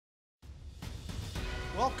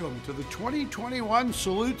Welcome to the 2021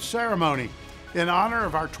 Salute Ceremony in honor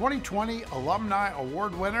of our 2020 Alumni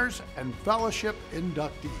Award winners and fellowship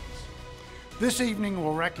inductees. This evening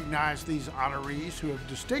we'll recognize these honorees who have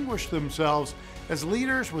distinguished themselves as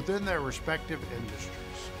leaders within their respective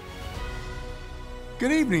industries.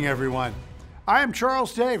 Good evening, everyone. I am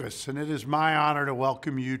Charles Davis, and it is my honor to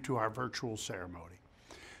welcome you to our virtual ceremony.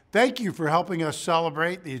 Thank you for helping us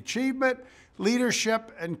celebrate the achievement,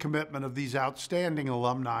 leadership, and commitment of these outstanding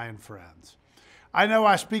alumni and friends. I know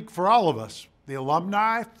I speak for all of us, the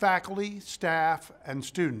alumni, faculty, staff, and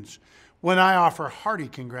students, when I offer hearty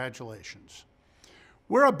congratulations.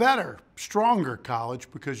 We're a better, stronger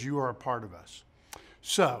college because you are a part of us.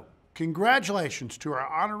 So, congratulations to our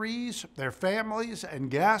honorees, their families,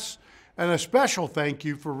 and guests, and a special thank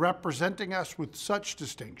you for representing us with such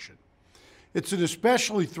distinction. It's an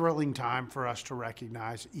especially thrilling time for us to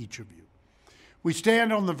recognize each of you. We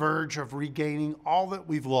stand on the verge of regaining all that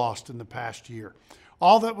we've lost in the past year,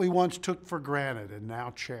 all that we once took for granted and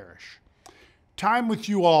now cherish. Time with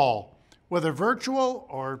you all, whether virtual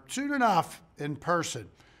or soon enough in person,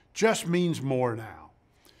 just means more now.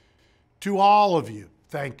 To all of you,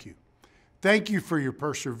 thank you. Thank you for your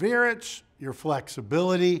perseverance, your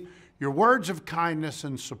flexibility, your words of kindness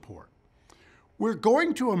and support. We're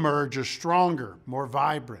going to emerge a stronger, more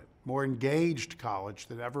vibrant, more engaged college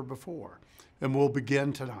than ever before, and we'll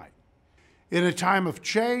begin tonight. In a time of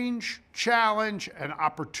change, challenge, and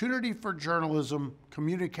opportunity for journalism,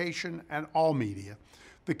 communication, and all media,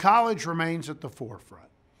 the college remains at the forefront.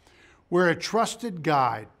 We're a trusted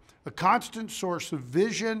guide, a constant source of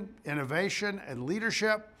vision, innovation, and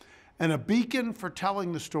leadership, and a beacon for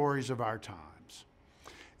telling the stories of our times.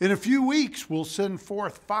 In a few weeks, we'll send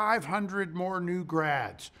forth 500 more new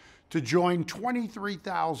grads to join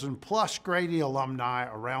 23,000 plus Grady alumni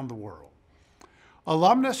around the world.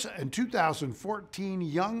 Alumnus and 2014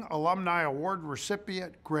 Young Alumni Award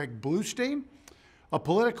recipient Greg Bluestein, a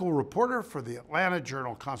political reporter for the Atlanta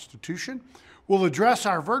Journal-Constitution, will address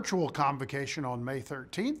our virtual convocation on May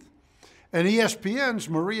 13th, and ESPN's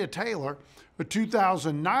Maria Taylor, a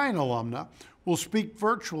 2009 alumna, will speak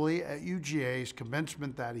virtually at UGA's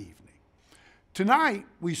commencement that evening. Tonight,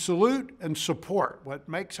 we salute and support what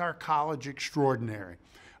makes our college extraordinary,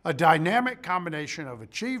 a dynamic combination of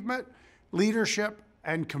achievement, leadership,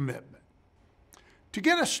 and commitment. To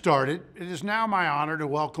get us started, it is now my honor to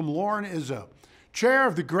welcome Lauren Izzo, Chair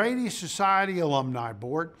of the Grady Society Alumni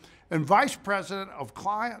Board and Vice President of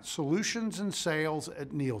Client Solutions and Sales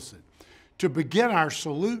at Nielsen, to begin our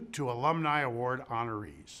salute to Alumni Award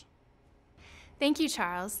honorees. Thank you,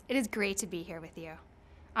 Charles. It is great to be here with you.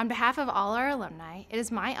 On behalf of all our alumni, it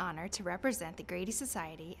is my honor to represent the Grady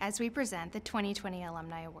Society as we present the 2020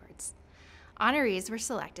 Alumni Awards. Honorees were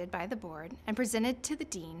selected by the board and presented to the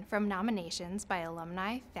dean from nominations by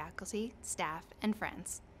alumni, faculty, staff, and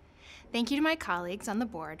friends. Thank you to my colleagues on the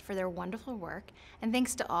board for their wonderful work, and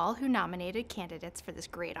thanks to all who nominated candidates for this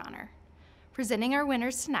great honor. Presenting our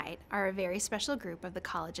winners tonight are a very special group of the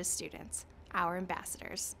college's students, our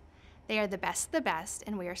ambassadors. They are the best of the best,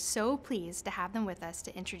 and we are so pleased to have them with us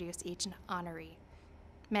to introduce each honoree.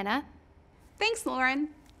 Minna? Thanks, Lauren.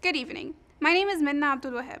 Good evening. My name is Minna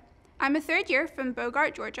Abdul-Wahib. I'm a third year from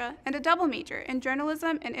Bogart, Georgia, and a double major in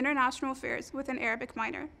journalism and international affairs with an Arabic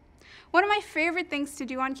minor. One of my favorite things to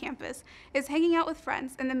do on campus is hanging out with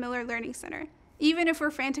friends in the Miller Learning Center, even if we're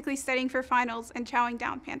frantically studying for finals and chowing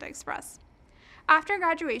down Panda Express. After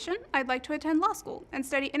graduation, I'd like to attend law school and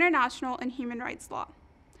study international and human rights law.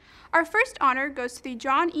 Our first honor goes to the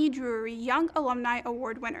John E. Drury Young Alumni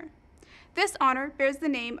Award winner. This honor bears the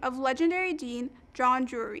name of legendary Dean John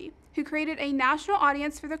Drury, who created a national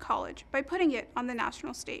audience for the college by putting it on the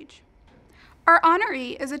national stage. Our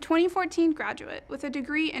honoree is a 2014 graduate with a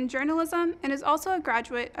degree in journalism and is also a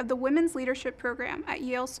graduate of the Women's Leadership Program at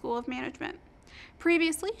Yale School of Management.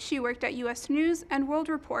 Previously, she worked at U.S. News and World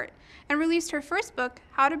Report and released her first book,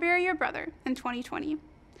 How to Bury Your Brother, in 2020.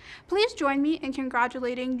 Please join me in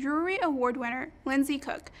congratulating Drury Award winner Lindsay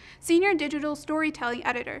Cook, Senior Digital Storytelling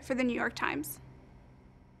Editor for the New York Times.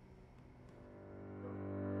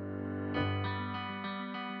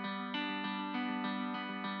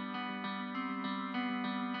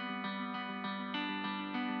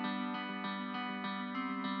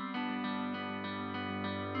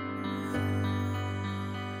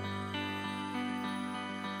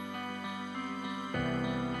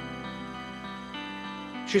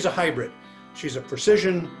 She's a hybrid. She's a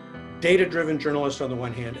precision, data-driven journalist on the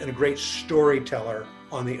one hand and a great storyteller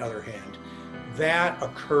on the other hand. That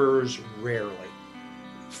occurs rarely.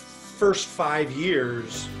 First 5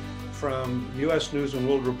 years from U.S. News and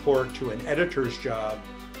World Report to an editor's job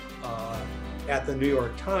at the New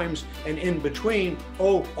York Times, and in between,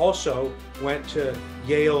 also went to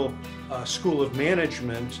Yale School of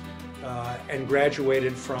Management and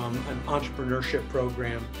graduated from an entrepreneurship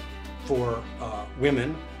program for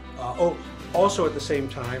women. Also at the same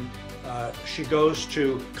time, she goes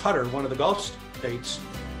to Qatar, one of the Gulf states,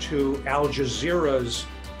 to Al Jazeera's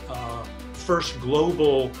first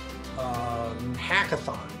global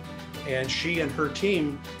hackathon. And she and her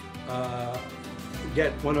team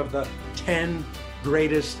get one of the 10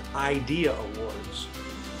 greatest idea awards.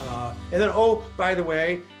 And then, by the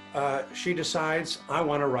way, she decides, I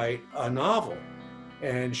want to write a novel.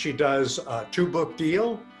 And she does a 2-book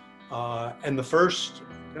deal. And the first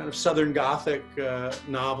kind of Southern Gothic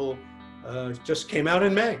novel just came out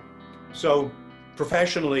in May. So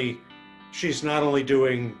professionally, she's not only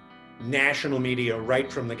doing national media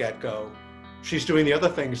right from the get-go, she's doing the other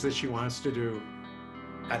things that she wants to do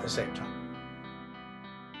at the same time.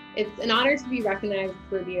 It's an honor to be recognized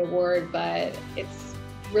for the award, but it's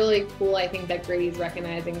really cool, I think, that Grady's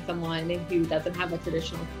recognizing someone who doesn't have a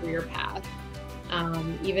traditional career path.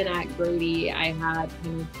 Even at Grady, I had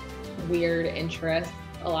kind of weird interests.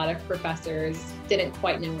 A lot of professors didn't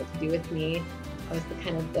quite know what to do with me. I was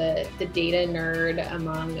the data nerd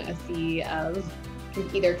among a sea of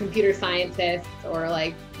either computer scientists or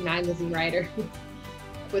like magazine writers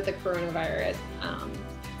with the coronavirus.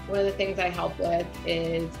 One of the things I help with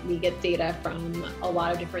is we get data from a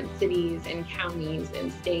lot of different cities and counties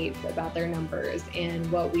and states about their numbers.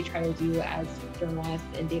 And what we try to do as journalists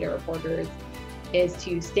and data reporters is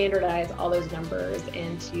to standardize all those numbers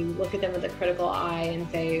and to look at them with a critical eye and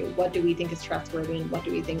say, what do we think is trustworthy and what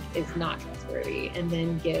do we think is not trustworthy? And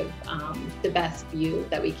then give the best view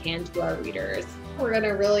that we can to our readers. We're in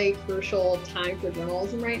a really crucial time for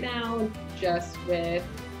journalism right now, just with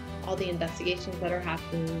all the investigations that are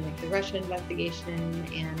happening, like the Russian investigation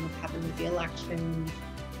and what's happened with the elections.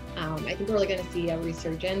 I think we're really going to see a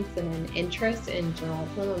resurgence and an interest in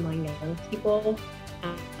journalism among young people,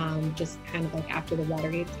 just kind of like after the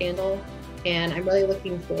Watergate scandal. And I'm really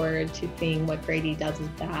looking forward to seeing what Grady does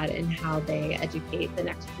with that and how they educate the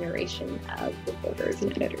next generation of reporters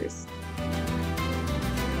and editors.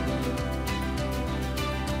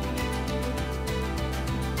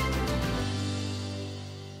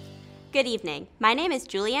 Good evening. My name is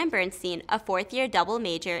Julianne Bernstein, a fourth-year double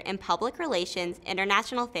major in Public Relations,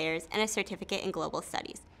 International Affairs, and a certificate in Global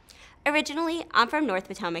Studies. Originally, I'm from North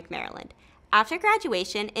Potomac, Maryland. After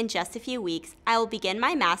graduation, in just a few weeks, I will begin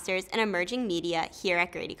my master's in emerging media here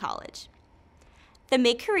at Grady College. The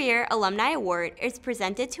Mid-Career Alumni Award is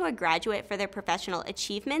presented to a graduate for their professional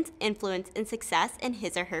achievements, influence, and success in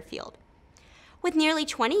his or her field. With nearly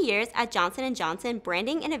 20 years at Johnson & Johnson,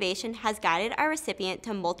 branding innovation has guided our recipient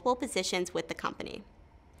to multiple positions with the company.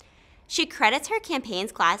 She credits her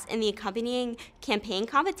campaigns class in the accompanying campaign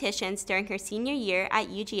competitions during her senior year at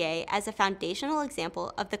UGA as a foundational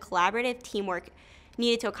example of the collaborative teamwork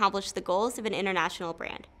needed to accomplish the goals of an international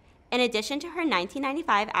brand. In addition to her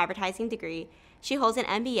 1995 advertising degree, she holds an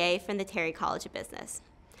MBA from the Terry College of Business.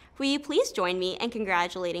 Will you please join me in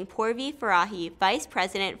congratulating Purvi Farahi, Vice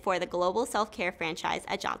President for the Global Self-Care franchise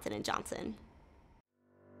at Johnson & Johnson.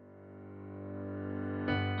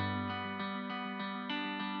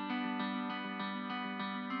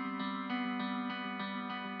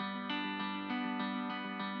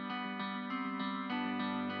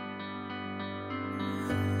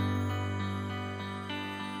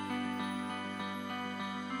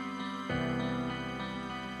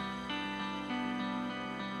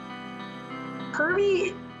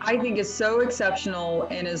 Harvey, I think, is so exceptional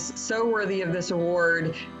and is so worthy of this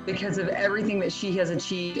award because of everything that she has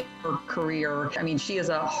achieved in her career. I mean, she is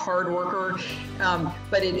a hard worker,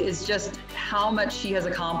 but it is just how much she has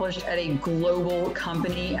accomplished at a global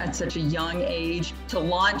company at such a young age, to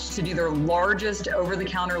launch, to do their largest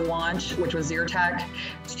over-the-counter launch, which was Zyrtec,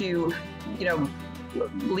 to,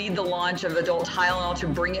 lead the launch of adult Tylenol, to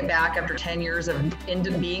bring it back after 10 years of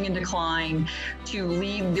being in decline, to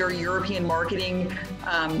lead their European marketing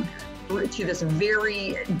to this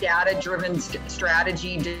very data-driven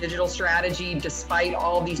strategy, digital strategy, despite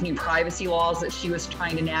all these new privacy laws that she was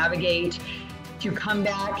trying to navigate, to come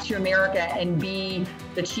back to America and be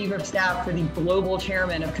the chief of staff for the global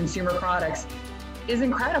chairman of consumer products is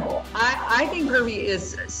incredible. I think Harvey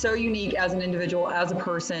is so unique as an individual, as a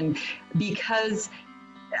person, because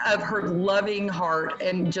of her loving heart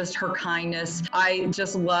and just her kindness. I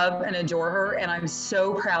just love and adore her, and I'm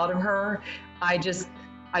so proud of her. I just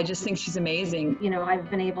think she's amazing. I've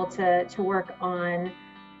been able to work on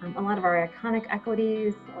a lot of our iconic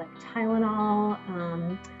equities like Tylenol,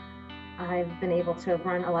 I've been able to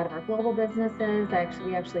run a lot of our global businesses.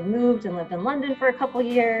 We actually moved and lived in London for a couple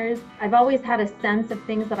years. I've always had a sense of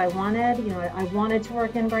things that I wanted. You know, I wanted to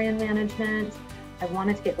work in brand management. I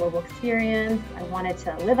wanted to get global experience. I wanted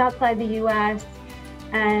to live outside the US.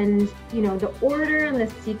 And, you know, the order and the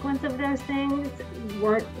sequence of those things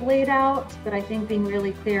weren't laid out, but I think being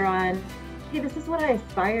really clear on, hey, this is what I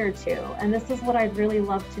aspire to, and this is what I'd really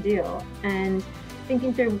love to do. And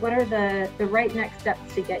thinking through what are the right next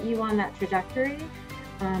steps to get you on that trajectory,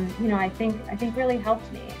 you know, I think really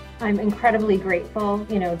helped me. I'm incredibly grateful.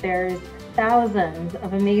 You know, there's thousands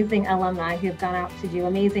of amazing alumni who've gone out to do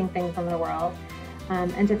amazing things in the world.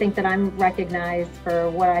 And to think that I'm recognized for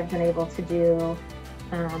what I've been able to do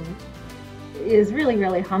is really,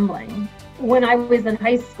 really humbling. When I was in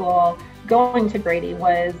high school, going to Grady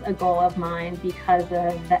was a goal of mine because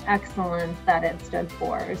of the excellence that it stood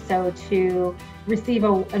for. So to receive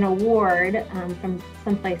an award from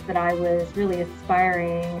someplace that I was really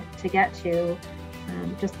aspiring to get to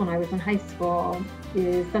just when I was in high school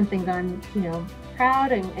is something that I'm, you know,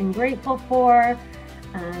 proud and grateful for.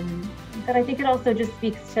 But I think it also just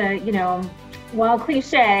speaks to, you know, while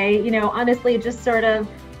cliche, you know, honestly, just sort of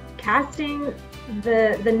casting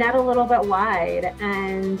the net a little bit wide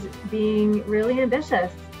and being really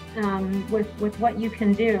ambitious with what you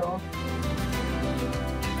can do.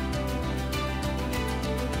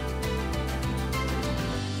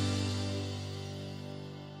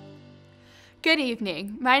 Good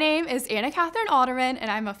evening. My name is Anna Catherine Alderman, and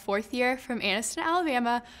I'm a fourth year from Anniston,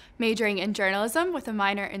 Alabama, majoring in journalism with a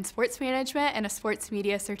minor in sports management and a sports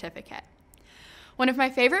media certificate. One of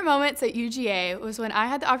my favorite moments at UGA was when I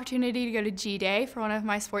had the opportunity to go to G-Day for one of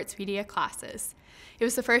my sports media classes. It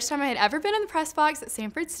was the first time I had ever been in the press box at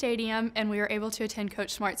Sanford Stadium, and we were able to attend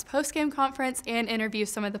Coach Smart's postgame conference and interview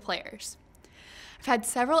some of the players. I've had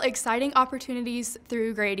several exciting opportunities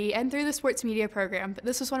through Grady and through the sports media program, but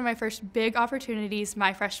this was one of my first big opportunities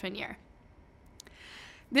my freshman year.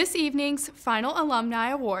 This evening's final Alumni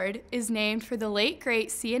Award is named for the late great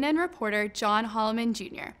CNN reporter John Holloman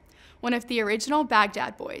Jr., one of the original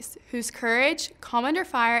Baghdad Boys, whose courage, calm under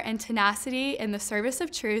fire, and tenacity in the service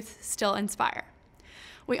of truth still inspire.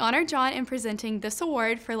 We honor John in presenting this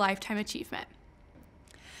award for lifetime achievement.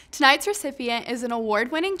 Tonight's recipient is an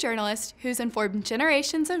award-winning journalist who's informed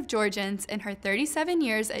generations of Georgians in her 37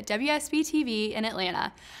 years at WSB-TV in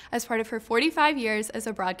Atlanta as part of her 45 years as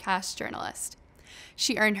a broadcast journalist.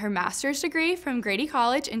 She earned her master's degree from Grady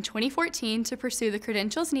College in 2014 to pursue the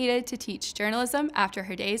credentials needed to teach journalism after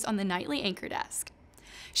her days on the nightly anchor desk.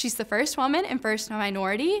 She's the first woman and first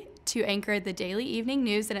minority to anchor the daily evening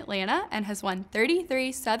news in Atlanta and has won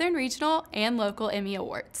 33 Southern Regional and local Emmy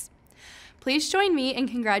Awards. Please join me in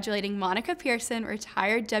congratulating Monica Pearson,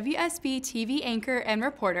 retired WSB TV anchor and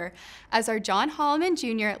reporter, as our John Holloman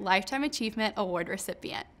Jr. Lifetime Achievement Award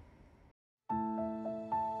recipient.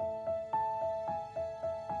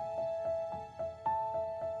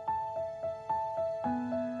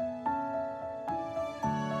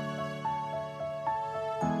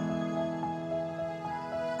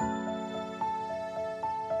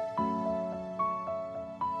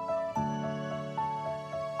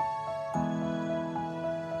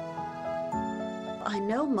 I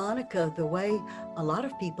know Monica the way a lot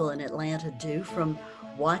of people in Atlanta do from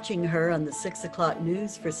watching her on the 6 o'clock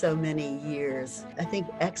news for so many years. I think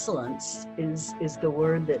excellence is the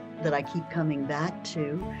word that I keep coming back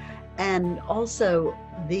to. And also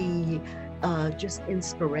the just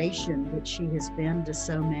inspiration that she has been to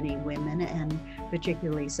so many women, and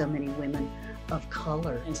particularly so many women of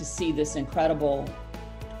color. And to see this incredible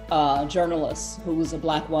journalist who was a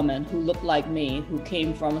Black woman who looked like me, who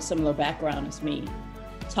came from a similar background as me,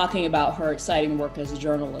 talking about her exciting work as a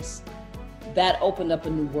journalist, that opened up a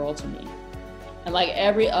new world to me. And like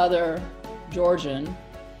every other Georgian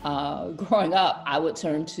growing up, I would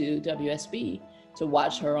turn to WSB to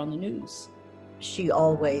watch her on the news. She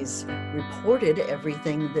always reported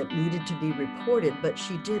everything that needed to be reported, but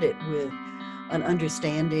she did it with an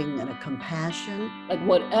understanding and a compassion. Like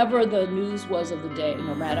whatever the news was of the day,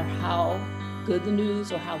 no matter how good the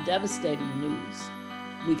news or how devastating the news,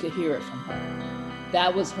 we could hear it from her.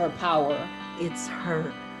 That was her power. It's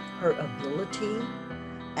her ability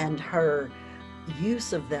and her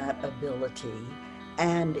use of that ability,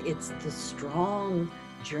 and it's the strong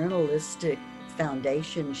journalistic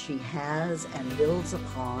foundation she has and builds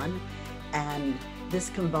upon, and this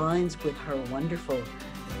combines with her wonderful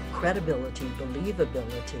credibility,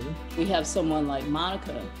 believability. We have someone like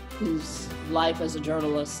Monica, whose life as a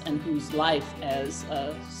journalist and whose life as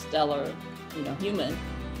a stellar, human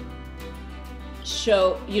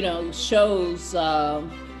shows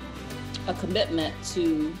a commitment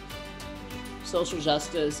to social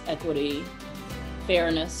justice, equity,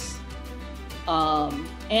 fairness,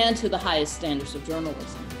 and to the highest standards of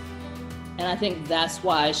journalism. And I think that's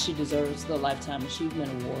why she deserves the Lifetime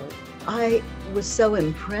Achievement Award. I was so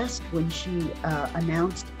impressed when she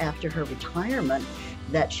announced after her retirement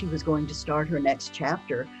that she was going to start her next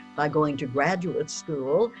chapter by going to graduate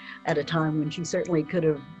school at a time when she certainly could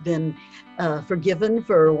have been forgiven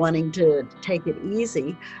for wanting to take it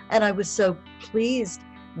easy. And I was so pleased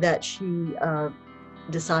that she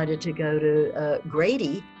decided to go to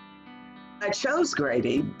Grady. I chose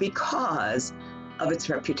Grady because of its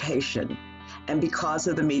reputation and because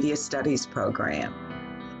of the media studies program.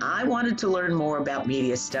 I wanted to learn more about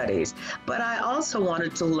media studies, but I also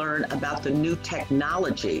wanted to learn about the new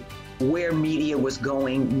technology, where media was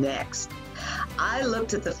going next. I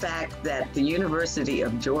looked at the fact that the University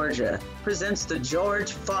of Georgia presents the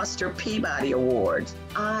George Foster Peabody Awards.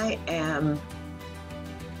 I am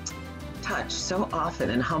touched so often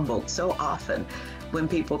and humbled so often when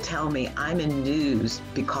people tell me I'm in news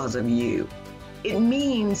because of you. It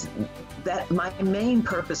means that my main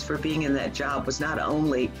purpose for being in that job was not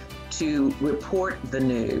only to report the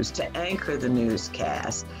news, to anchor the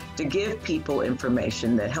newscast, to give people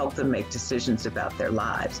information that helped them make decisions about their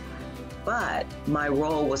lives, but my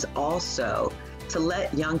role was also to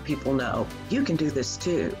let young people know, you can do this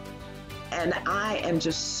too. And I am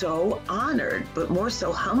just so honored, but more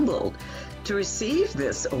so humbled, to receive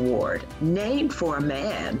this award, named for a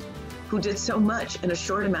man who did so much in a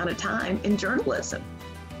short amount of time in journalism.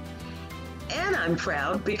 And I'm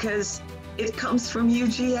proud because it comes from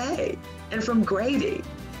UGA and from Grady.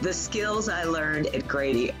 The skills I learned at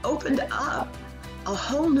Grady opened up a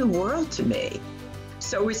whole new world to me.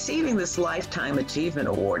 So receiving this Lifetime Achievement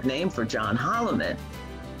Award named for John Holloman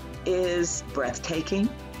is breathtaking.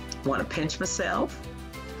 I want to pinch myself.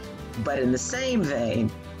 But in the same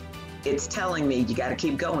vein, it's telling me you got to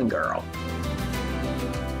keep going, girl.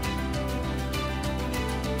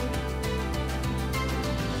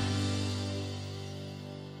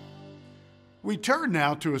 We turn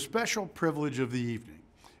now to a special privilege of the evening,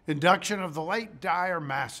 induction of the late Dyer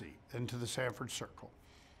Massey into the Sanford Circle.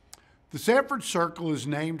 The Sanford Circle is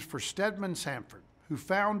named for Stedman Sanford, who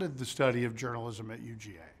founded the study of journalism at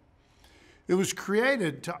UGA. It was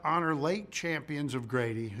created to honor late champions of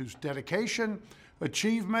Grady whose dedication,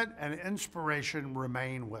 achievement, and inspiration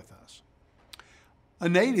remain with us. A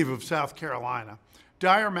native of South Carolina,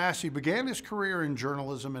 Dyer Massey began his career in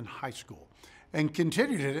journalism in high school and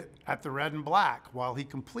continued it at the Red and Black while he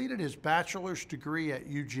completed his bachelor's degree at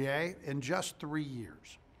UGA in just 3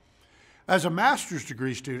 years. As a master's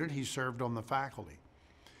degree student, he served on the faculty.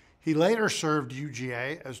 He later served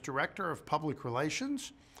UGA as Director of Public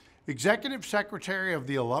Relations, Executive Secretary of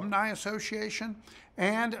the Alumni Association,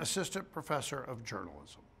 and Assistant Professor of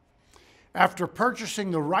Journalism. After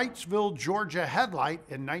purchasing the Wrightsville, Georgia Headlight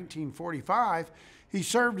in 1945, he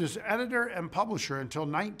served as editor and publisher until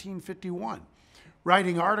 1951,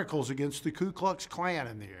 writing articles against the Ku Klux Klan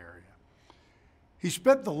in the area. He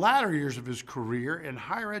spent the latter years of his career in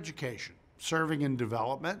higher education, serving in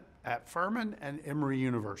development at Furman and Emory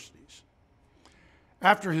universities.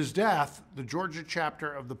 After his death, the Georgia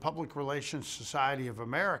chapter of the Public Relations Society of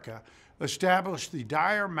America established the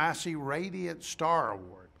Dyer Massey Radiant Star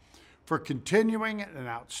Award for continuing and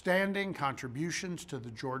outstanding contributions to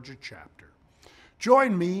the Georgia chapter.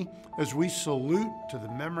 Join me as we salute to the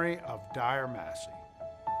memory of Dyer Massey.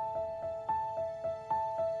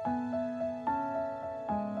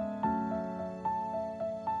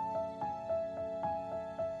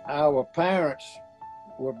 Our parents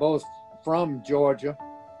were both from Georgia,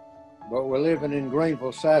 but were living in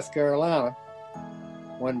Greenville, South Carolina,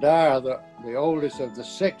 when Dyer, the oldest of the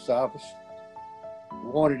six of us,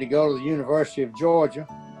 wanted to go to the University of Georgia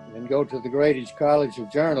and go to the Grady College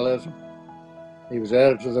of Journalism. He was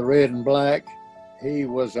editor of the Red and Black. He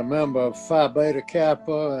was a member of Phi Beta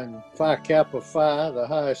Kappa and Phi Kappa Phi, the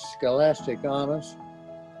highest scholastic honors.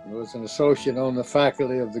 He was an associate on the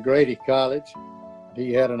faculty of the Grady College.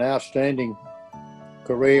 He had an outstanding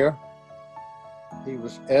career. He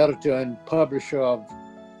was editor and publisher of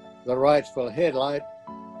the Wrightsville Headlight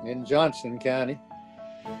in Johnson County.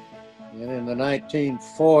 And in the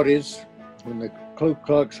 1940s, when the Ku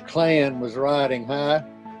Klux Klan was riding high,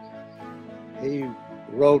 he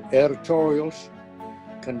wrote editorials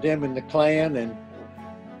condemning the Klan and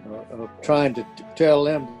trying to tell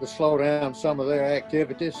them to slow down some of their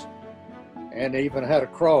activities, and even had a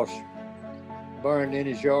cross burned in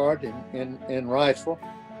his yard in Wrightsville.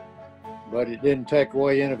 But it didn't take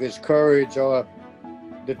away any of his courage or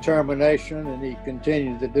determination, and he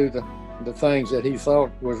continued to do the things that he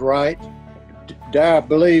thought was right. Dyer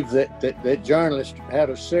believed that journalists had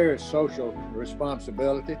a serious social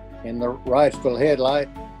responsibility in the rightful headlight.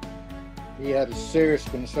 He had a serious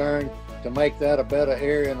concern to make that a better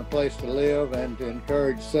area and a place to live, and to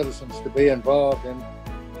encourage citizens to be involved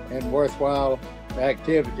in worthwhile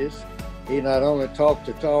activities. He not only talked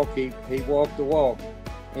the talk, he walked the walk.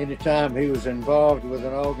 Anytime he was involved with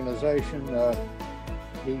an organization,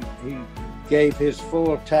 he gave his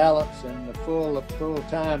full talents and the full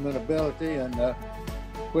time and ability, and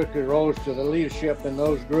quickly rose to the leadership in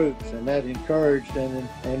those groups, and that encouraged and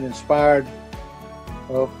inspired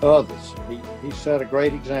others. He set a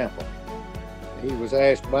great example. He was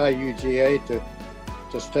asked by UGA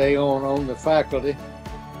to stay on the faculty,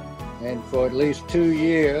 and for at least 2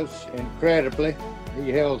 years, incredibly, he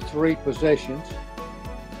held 3 positions.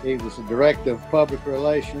 He was the director of public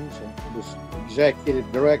relations, and was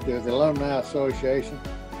executive director of the Alumni Association,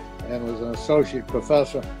 and was an associate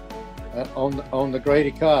professor on the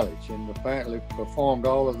Grady College, and apparently performed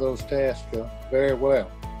all of those tasks very well.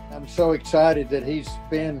 I'm so excited that he's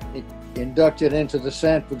been inducted into the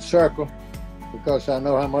Sanford Circle, because I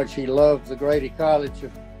know how much he loves the Grady College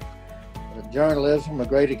of Journalism, the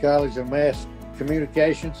Grady College of Mass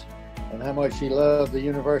Communications, and how much he loved the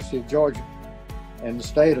University of Georgia and the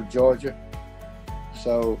state of Georgia.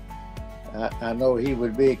 So I know he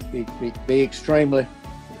would be extremely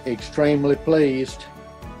pleased.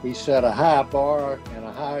 He set a high bar and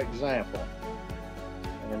a high example,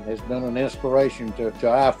 and has been an inspiration to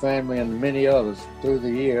our family and many others through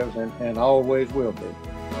the years, and always will be.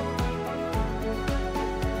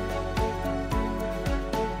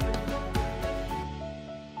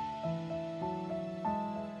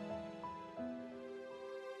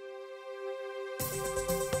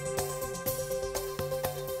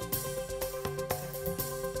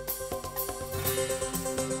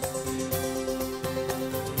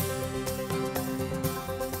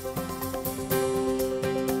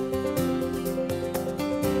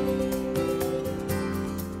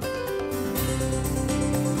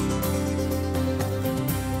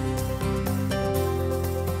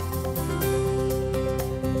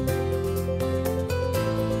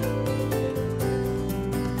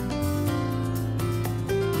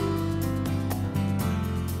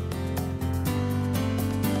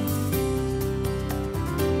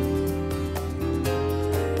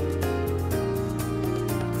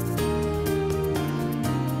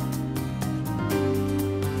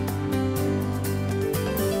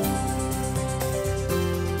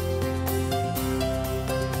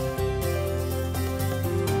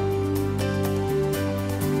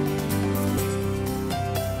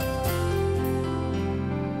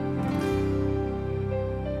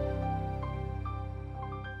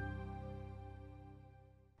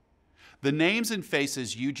 The names and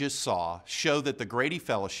faces you just saw show that the Grady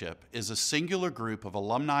Fellowship is a singular group of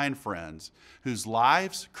alumni and friends whose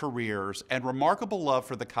lives, careers, and remarkable love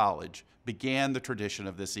for the college began the tradition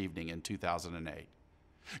of this evening in 2008.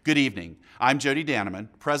 Good evening. I'm Jody Danneman,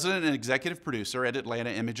 President and Executive Producer at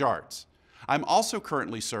Atlanta Image Arts. I'm also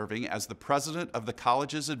currently serving as the President of the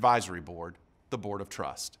college's advisory board, the Board of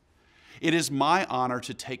Trust. It is my honor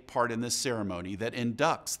to take part in this ceremony that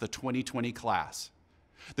inducts the 2020 class.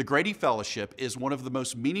 The Grady Fellowship is one of the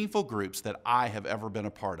most meaningful groups that I have ever been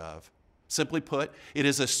a part of. Simply put, it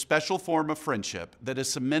is a special form of friendship that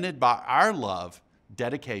is cemented by our love,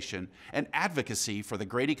 dedication, and advocacy for the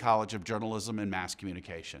Grady College of Journalism and Mass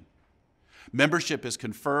Communication. Membership is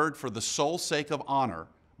conferred for the sole sake of honor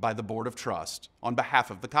by the Board of Trust on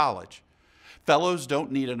behalf of the college. Fellows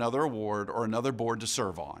don't need another award or another board to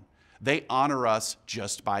serve on. They honor us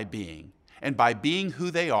just by being, and by being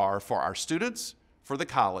who they are for our students, for the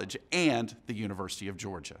college, and the University of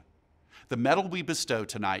Georgia. The medal we bestow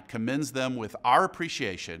tonight commends them with our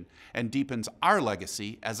appreciation and deepens our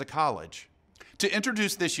legacy as a college. To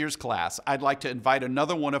introduce this year's class, I'd like to invite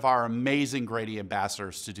another one of our amazing Grady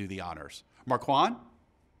ambassadors to do the honors. Marquand?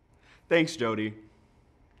 Thanks, Jody.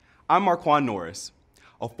 I'm Marquand Norris,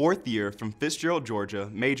 a fourth year from Fitzgerald, Georgia,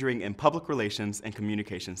 majoring in public relations and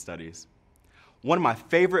communication studies. One of my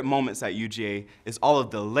favorite moments at UGA is all of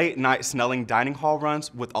the late night Snelling dining hall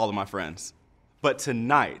runs with all of my friends. But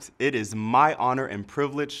tonight, it is my honor and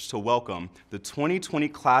privilege to welcome the 2020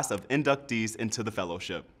 class of inductees into the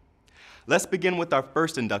fellowship. Let's begin with our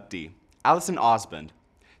first inductee, Allison Osband,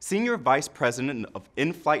 Senior Vice President of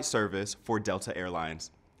In-Flight Service for Delta Airlines.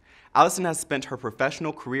 Allison has spent her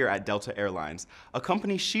professional career at Delta Airlines, a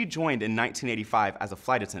company she joined in 1985 as a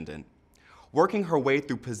flight attendant. Working her way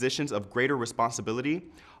through positions of greater responsibility,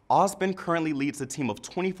 Osband currently leads a team of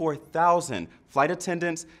 24,000 flight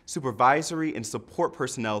attendants, supervisory, and support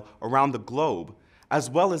personnel around the globe, as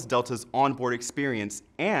well as Delta's onboard experience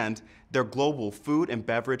and their global food and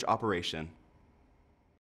beverage operation.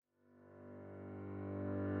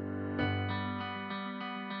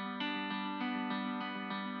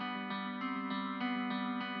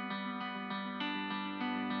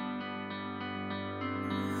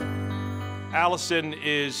 Allison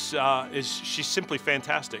she's simply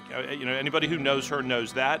fantastic. You know, anybody who knows her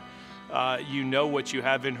knows that. You know what you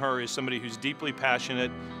have in her is somebody who's deeply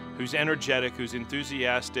passionate, who's energetic, who's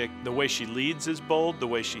enthusiastic. The way she leads is bold, the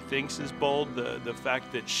way she thinks is bold, the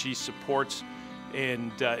fact that she supports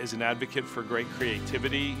and is an advocate for great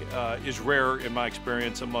creativity is rare in my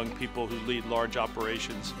experience among people who lead large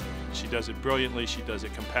operations. She does it brilliantly, she does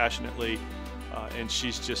it compassionately, and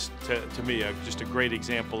she's just, to me, just a great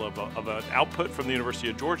example of an output from the University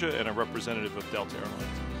of Georgia and a representative of Delta Airlines.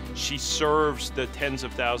 She serves the tens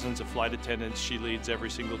of thousands of flight attendants she leads every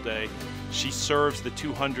single day. She serves the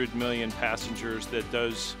 200 million passengers that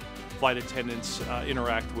those flight attendants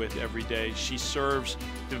interact with every day. She serves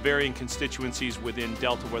the varying constituencies within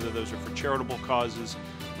Delta, whether those are for charitable causes,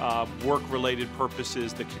 work-related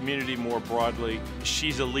purposes, the community more broadly.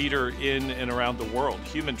 She's a leader in and around the world.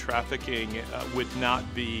 Human trafficking would not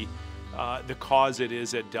be the cause it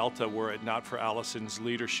is at Delta were it not for Allison's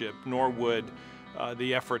leadership, nor would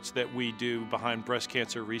the efforts that we do behind breast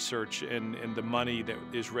cancer research and the money that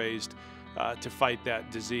is raised to fight that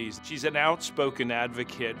disease. She's an outspoken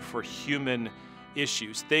advocate for human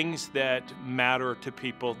issues, things that matter to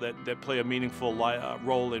people, that play a meaningful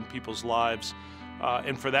role in people's lives.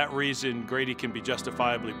 And for that reason, Grady can be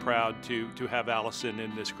justifiably proud to have Allison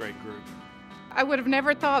in this great group. I would have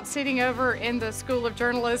never thought sitting over in the School of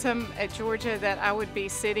Journalism at Georgia that I would be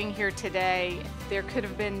sitting here today. There could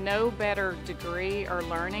have been no better degree or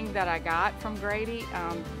learning that I got from Grady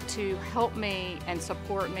to help me and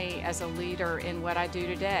support me as a leader in what I do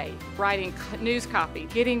today. Writing news copy,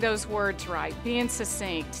 getting those words right, being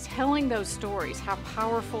succinct, telling those stories, how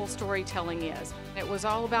powerful storytelling is. It was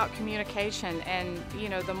all about communication, and you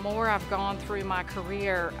know, the more I've gone through my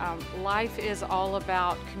career, life is all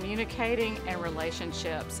about communicating and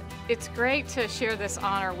relationships. It's great to share this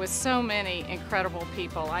honor with so many incredible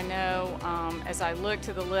people. I know as I look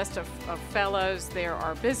to the list of fellows, there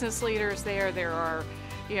are business leaders there are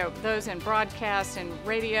those in broadcast and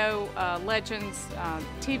radio legends,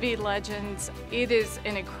 TV legends. It is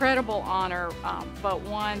an incredible honor, but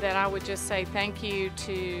one that I would just say thank you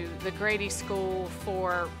to the Grady School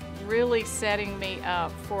for really setting me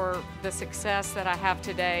up for the success that I have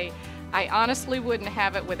today. I honestly wouldn't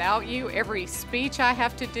have it without you. Every speech I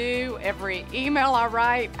have to do, every email I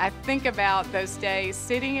write, I think about those days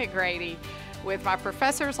sitting at Grady with my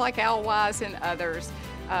professors like Al Wise and others,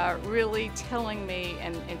 really telling me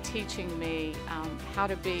and teaching me how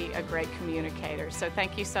to be a great communicator. So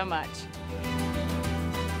thank you so much.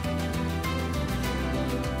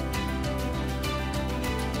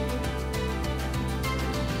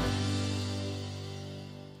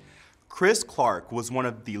 Chris Clark was one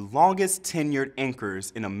of the longest tenured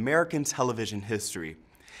anchors in American television history.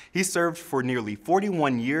 He served for nearly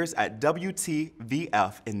 41 years at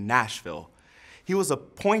WTVF in Nashville. He was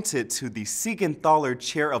appointed to the Siegenthaler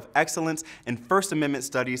Chair of Excellence in First Amendment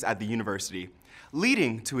Studies at the university,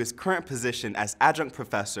 leading to his current position as adjunct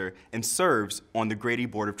professor and serves on the Grady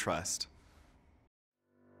Board of Trust.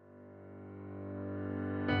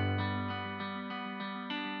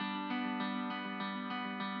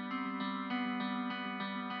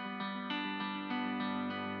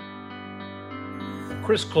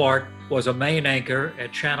 Chris Clark was a main anchor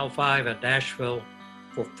at Channel 5 in Nashville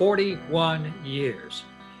for 41 years.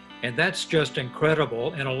 And that's just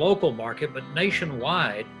incredible in a local market, but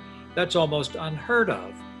nationwide, that's almost unheard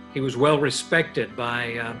of. He was well respected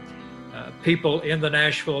by people in the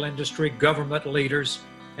Nashville industry, government leaders,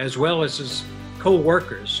 as well as his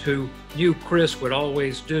co-workers who knew Chris would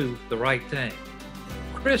always do the right thing.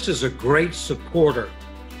 Chris is a great supporter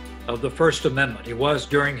of the First Amendment. He was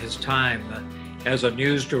during his time as a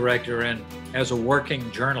news director and as a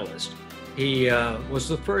working journalist. He was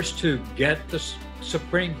the first to get the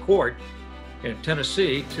Supreme Court in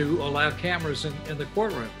Tennessee to allow cameras in the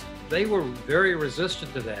courtroom. They were very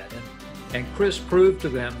resistant to that, and Chris proved to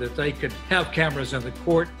them that they could have cameras in the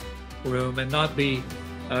courtroom and not be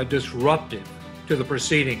disruptive to the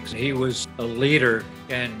proceedings. He was a leader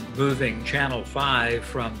in moving Channel 5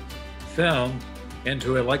 from film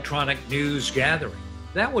into electronic news gathering.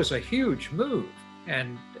 That was a huge move,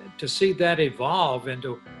 and to see that evolve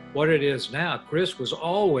into what it is now, Chris was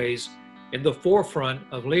always in the forefront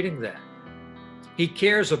of leading that. He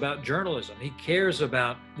cares about journalism. He cares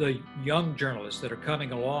about the young journalists that are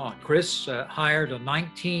coming along. Chris hired a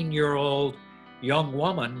 19-year-old young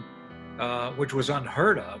woman, which was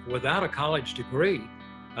unheard of, without a college degree,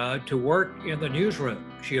 to work in the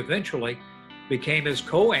newsroom. She eventually became his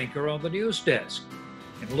co-anchor on the news desk.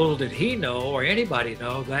 And little did he know, or anybody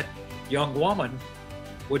know, that young woman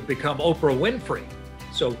would become Oprah Winfrey.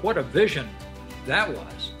 So what a vision that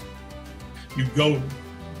was. You go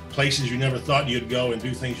places you never thought you'd go and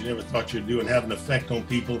do things you never thought you'd do and have an effect on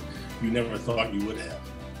people you never thought you would have.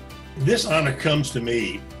 This honor comes to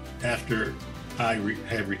me after I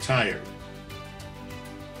have retired.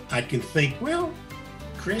 I can think, well,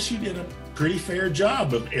 Chris, you did a pretty fair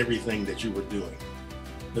job of everything that you were doing.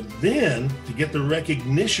 But then to get the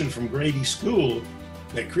recognition from Grady School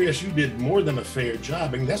that, Chris, you did more than a fair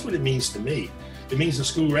job, and that's what it means to me. It means the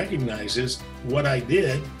school recognizes what I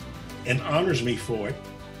did and honors me for it.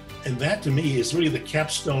 And that to me is really the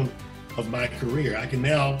capstone of my career. I can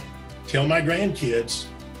now tell my grandkids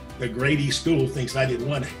that Grady School thinks I did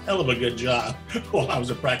one hell of a good job while I was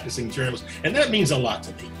a practicing journalist. And that means a lot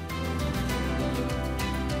to me.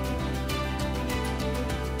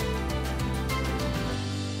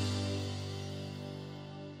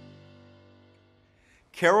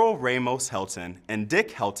 Carol Ramos-HELTON and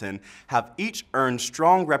Dick HELTON have each earned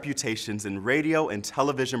strong reputations in radio and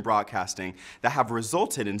television broadcasting that have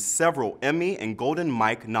resulted in several Emmy and Golden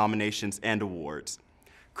Mike nominations and awards.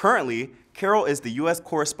 Currently, Carol is the U.S.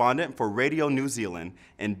 correspondent for Radio New Zealand,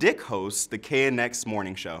 and Dick hosts the KNX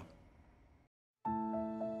Morning Show.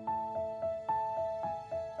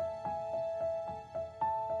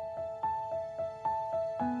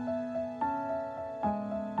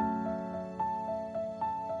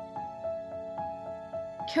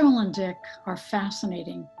 Carol and Dick are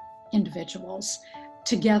fascinating individuals,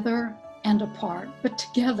 together and apart, but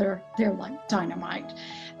together they're like dynamite.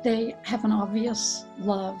 They have an obvious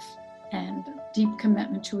love and deep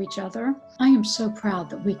commitment to each other. I am so proud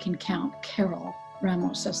that we can count Carol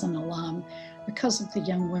Ramos as an alum because of the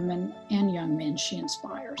young women and young men she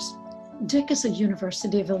inspires. Dick is a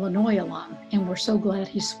University of Illinois alum, and we're so glad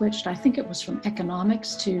he switched. I think it was from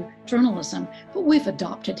economics to journalism, but we've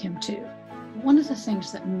adopted him too. One of the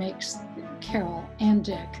things that makes Carol and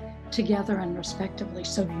Dick together and respectively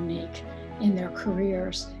so unique in their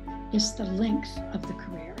careers is the length of the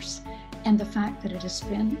careers and the fact that it has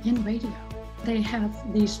been in radio. They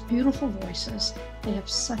have these beautiful voices. They have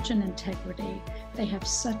such an integrity. They have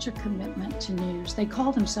such a commitment to news. They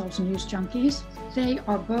call themselves news junkies. They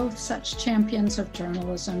are both such champions of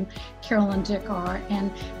journalism, Carol and Dick are,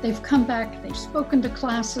 and they've come back, they've spoken to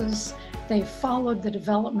classes, they've followed the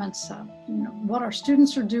developments of what our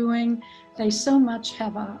students are doing. They so much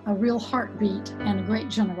have a real heartbeat and a great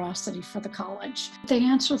generosity for the college. They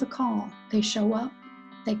answer the call, they show up,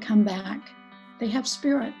 they come back, they have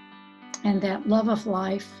spirit. And that love of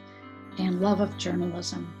life and love of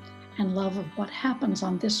journalism and love of what happens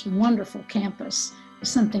on this wonderful campus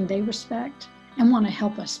is something they respect and want to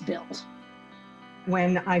help us build.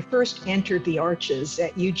 When I first entered the Arches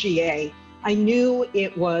at UGA, I knew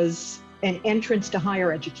it was an entrance to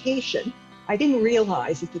higher education. I didn't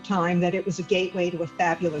realize at the time that it was a gateway to a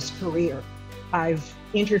fabulous career. I've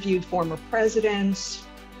interviewed former presidents,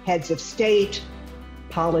 heads of state,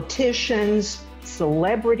 politicians,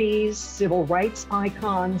 celebrities, civil rights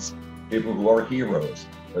icons. People who are heroes,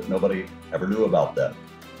 but nobody ever knew about them.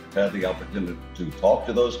 I've had the opportunity to talk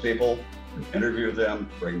to those people, to interview them,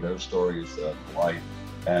 bring their stories to light,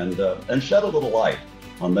 and shed a little light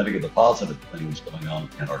on many of the positive things going on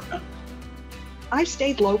in our country. I've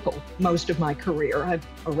stayed local most of my career. I'm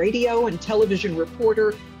a radio and television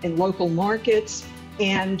reporter in local markets,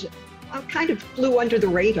 and I kind of flew under the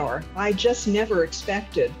radar. I just never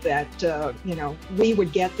expected that, we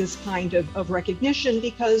would get this kind of recognition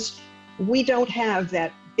because we don't have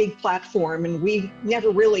that big platform and we never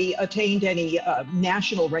really attained any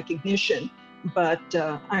national recognition. But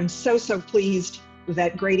I'm so pleased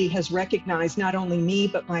that Grady has recognized not only me,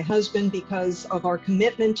 but my husband because of our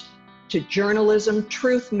commitment to journalism.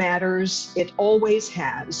 Truth matters, it always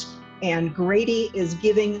has. And Grady is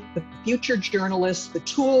giving the future journalists the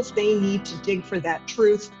tools they need to dig for that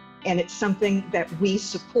truth. And it's something that we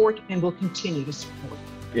support and will continue to support.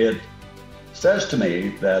 It says to me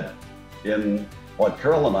that in what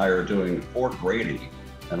Carol and I are doing for Grady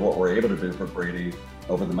and what we're able to do for Grady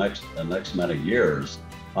over the next many years,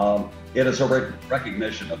 it is a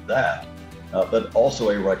recognition of that, but also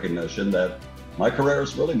a recognition that my career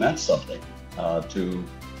has really meant something to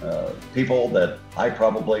people that I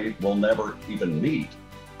probably will never even meet.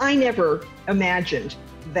 I never imagined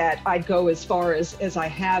that I'd go as far as I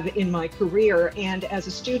have in my career. And as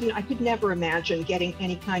a student, I could never imagine getting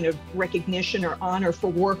any kind of recognition or honor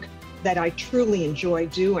for work that I truly enjoy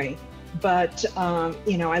doing. But,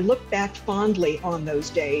 I look back fondly on those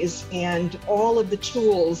days and all of the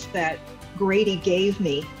tools that Grady gave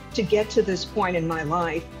me to get to this point in my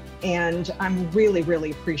life. And I'm really,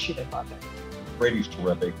 really appreciative of it. Grady's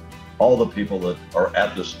terrific. All the people that are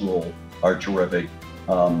at the school are terrific.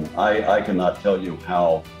 I cannot tell you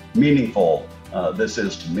how meaningful this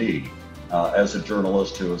is to me as a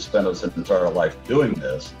journalist who has spent his entire life doing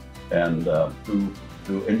this and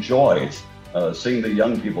who enjoys seeing the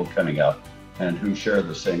young people coming up and who share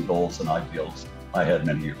the same goals and ideals I had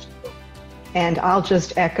many years ago. And I'll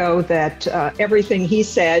just echo that everything he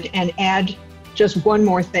said and add just one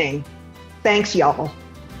more thing. Thanks, y'all.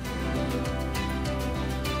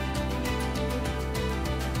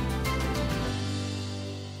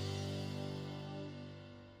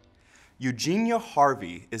 EUGENIA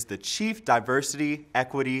HARVEY is the Chief Diversity,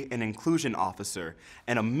 Equity, and Inclusion Officer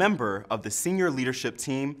and a member of the senior leadership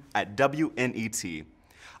team at WNET,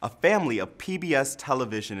 a family of PBS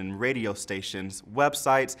television and radio stations,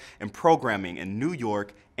 websites, and programming in New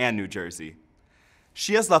York and New Jersey.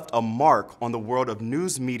 She has left a mark on the world of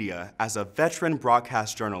news media as a veteran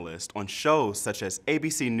broadcast journalist on shows such as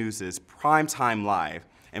ABC News' Primetime Live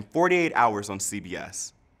and 48 Hours on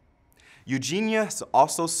CBS. EUGENIA has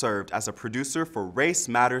also served as a producer for Race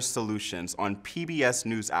Matters Solutions on PBS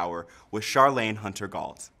NewsHour with Charlene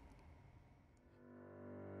Hunter-Gault.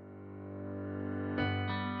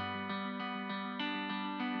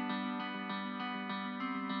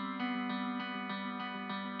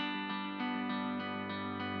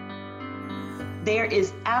 There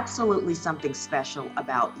is absolutely something special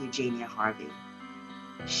about EUGENIA HARVEY.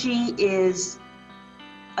 She is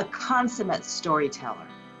a consummate storyteller.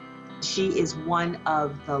 She is one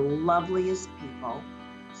of the loveliest people,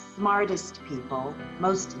 smartest people,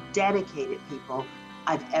 most dedicated people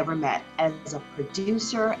I've ever met as a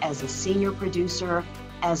producer, as a senior producer,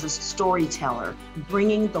 as a storyteller,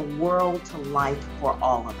 bringing the world to life for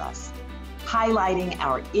all of us, highlighting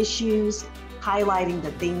our issues, highlighting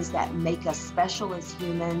the things that make us special as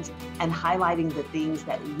humans, and highlighting the things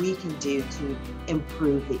that we can do to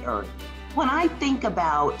improve the earth. When I think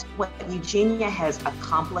about what EUGENIA has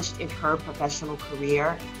accomplished in her professional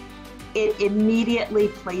career, it immediately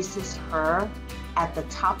places her at the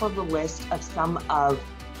top of the list of some of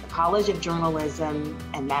the College of Journalism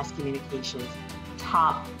and Mass Communications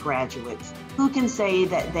top graduates who can say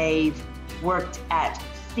that they've worked at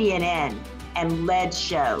CNN and led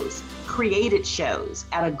shows, created shows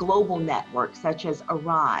at a global network such as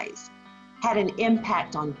Arise, had an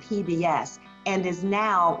impact on PBS, and is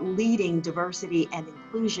now leading diversity and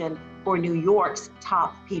inclusion for New York's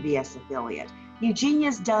top PBS affiliate.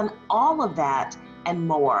 EUGENIA's done all of that and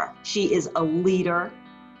more. She is a leader.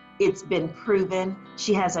 It's been proven.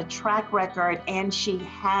 She has a track record, and she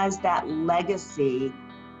has that legacy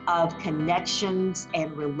of connections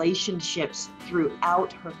and relationships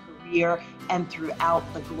throughout her career and throughout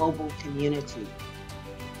the global community.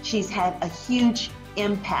 She's had a huge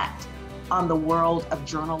impact on the world of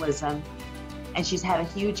journalism, and she's had a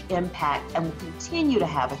huge impact and will continue to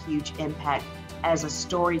have a huge impact as a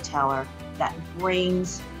storyteller that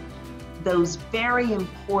brings those very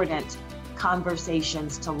important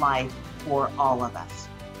conversations to life for all of us.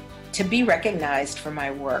 To be recognized for my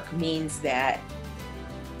work means that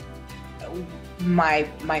my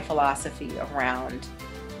philosophy around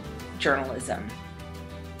journalism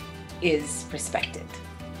is respected.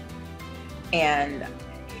 And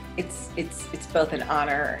it's both an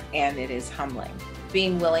honor and it is humbling.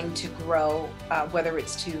 Being willing to grow, whether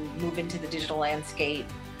it's to move into the digital landscape,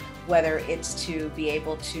 whether it's to be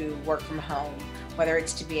able to work from home, whether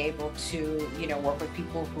it's to be able to, work with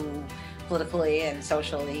people who politically and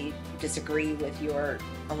socially disagree with your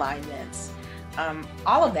alignments.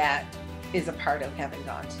 All of that is a part of having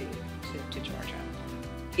gone to Georgia.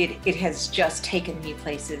 It has just taken me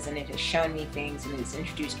places, and it has shown me things, and it has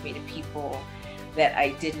introduced me to people that I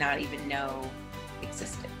did not even know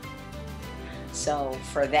existed. So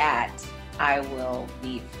for that, I will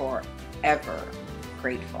be forever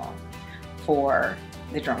grateful for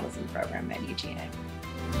the journalism program at EUGENIA.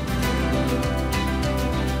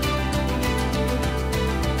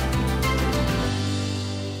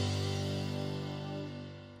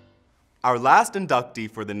 Our last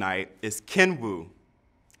inductee for the night is Ken Wu.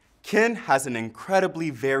 Ken has an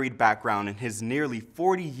incredibly varied background in his nearly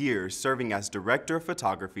 40 years serving as director of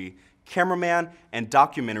photography, cameraman, and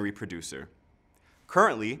documentary producer.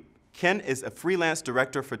 Currently, Ken is a freelance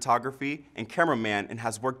director of photography and cameraman and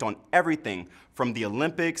has worked on everything from the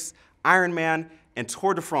Olympics, Ironman, and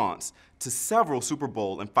Tour de France to several Super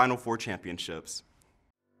Bowl and Final Four championships.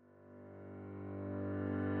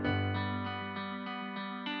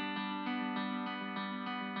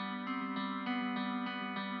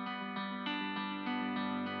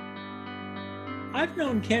 I've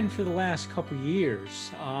known Ken for the last couple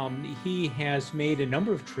years. He has made a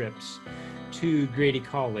number of trips to Grady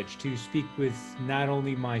College to speak with not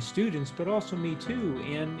only my students, but also me too.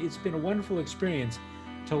 And it's been a wonderful experience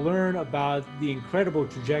to learn about the incredible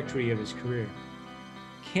trajectory of his career.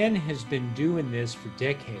 Ken has been doing this for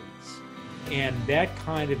decades, and that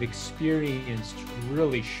kind of experience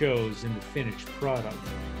really shows in the finished product.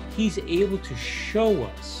 He's able to show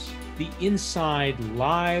us the inside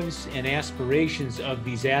lives and aspirations of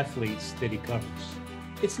these athletes that he covers.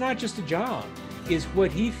 It's not just a job. It's what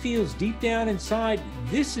he feels deep down inside.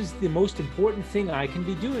 This is the most important thing I can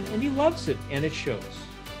be doing, and he loves it, and it shows.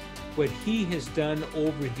 What he has done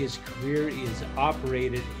over his career is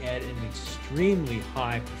operated at an extremely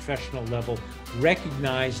high professional level,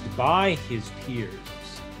 recognized by his peers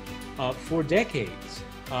for decades,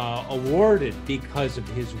 awarded because of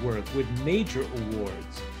his work with major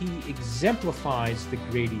awards. He exemplifies the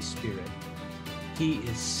Grady spirit. He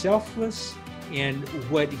is selfless, and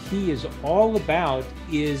what he is all about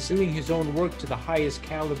is doing his own work to the highest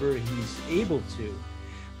caliber he's able to,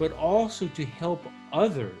 but also to help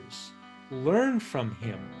others learn from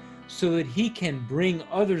him so that he can bring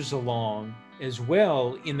others along as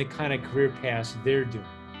well in the kind of career paths they're doing.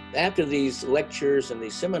 After these lectures and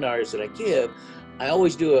these seminars that I give, I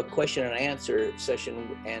always do a question and answer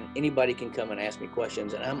session, and anybody can come and ask me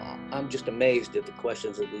questions, and I'm just amazed at the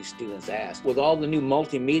questions that these students ask. With all the new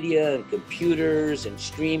multimedia and computers and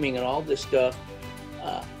streaming and all this stuff,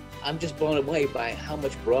 I'm just blown away by how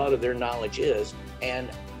much broader their knowledge is,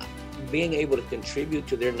 and being able to contribute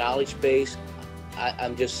to their knowledge base.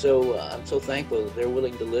 I'm so thankful that they're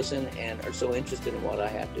willing to listen and are so interested in what I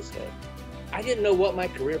have to say. I didn't know what my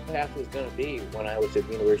career path was going to be when I was at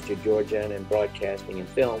the University of Georgia and in broadcasting and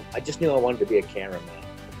film. I just knew I wanted to be a cameraman.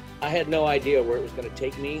 I had no idea where it was going to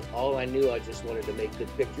take me. All I knew, I just wanted to make good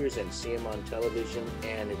pictures and see them on television,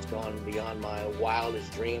 and it's gone beyond my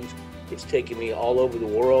wildest dreams. It's taken me all over the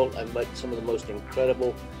world. I've met some of the most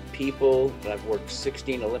incredible people. I've worked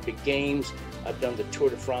 16 Olympic Games. I've done the Tour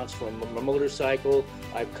de France from a motorcycle.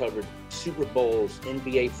 I've covered Super Bowls,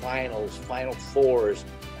 NBA Finals, Final Fours.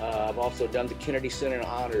 I've also done the Kennedy Center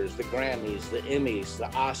Honors, the Grammys, the Emmys, the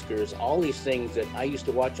Oscars, all these things that I used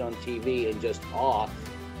to watch on TV in just awe.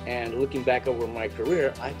 And looking back over my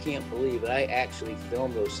career, I can't believe that I actually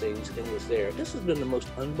filmed those things and was there. This has been the most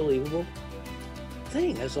unbelievable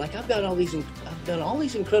thing. It's like I've done all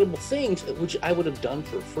these incredible things which I would have done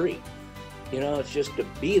for free. You know, it's just to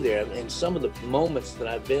be there. And some of the moments that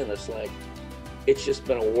I've been, it's like, it's just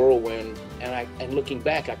been a whirlwind. And looking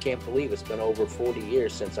back, I can't believe it's been over 40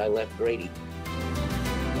 years since I left Grady.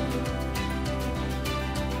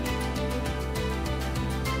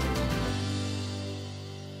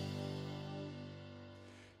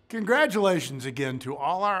 Congratulations again to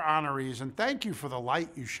all our honorees, and thank you for the light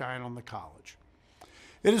you shine on the college.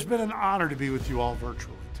 It has been an honor to be with you all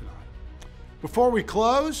virtually tonight. Before we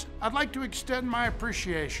close, I'd like to extend my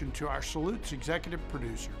appreciation to our Salutes executive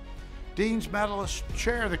producer, Dean's Medalist,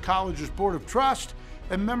 Chair of the college's Board of Trust,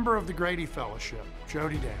 and member of the Grady Fellowship,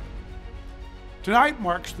 Jody Dowd. Tonight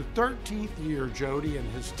marks the 13th year Jody and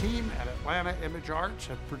his team at Atlanta Image Arts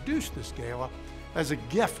have produced this gala as a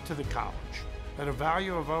gift to the college at a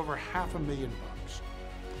value of over $500,000.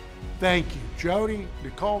 Thank you, Jody,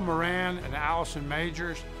 Nicole Moran, and Allison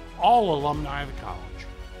Majors, all alumni of the college.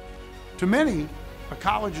 To many, a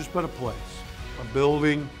college is but a place, a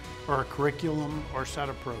building, or a curriculum, or a set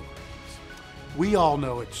of programs. We all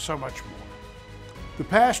know it's so much more. The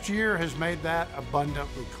past year has made that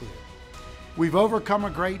abundantly clear. We've overcome a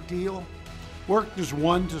great deal, worked as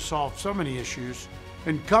one to solve so many issues,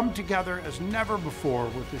 and come together as never before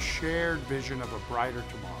with a shared vision of a brighter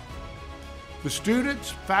tomorrow. The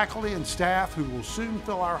students, faculty, and staff who will soon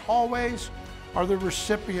fill our hallways are the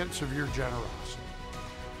recipients of your generosity.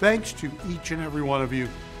 Thanks to each and every one of you,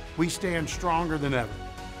 we stand stronger than ever,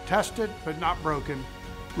 tested but not broken,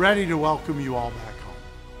 ready to welcome you all back home.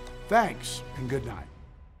 Thanks and good night.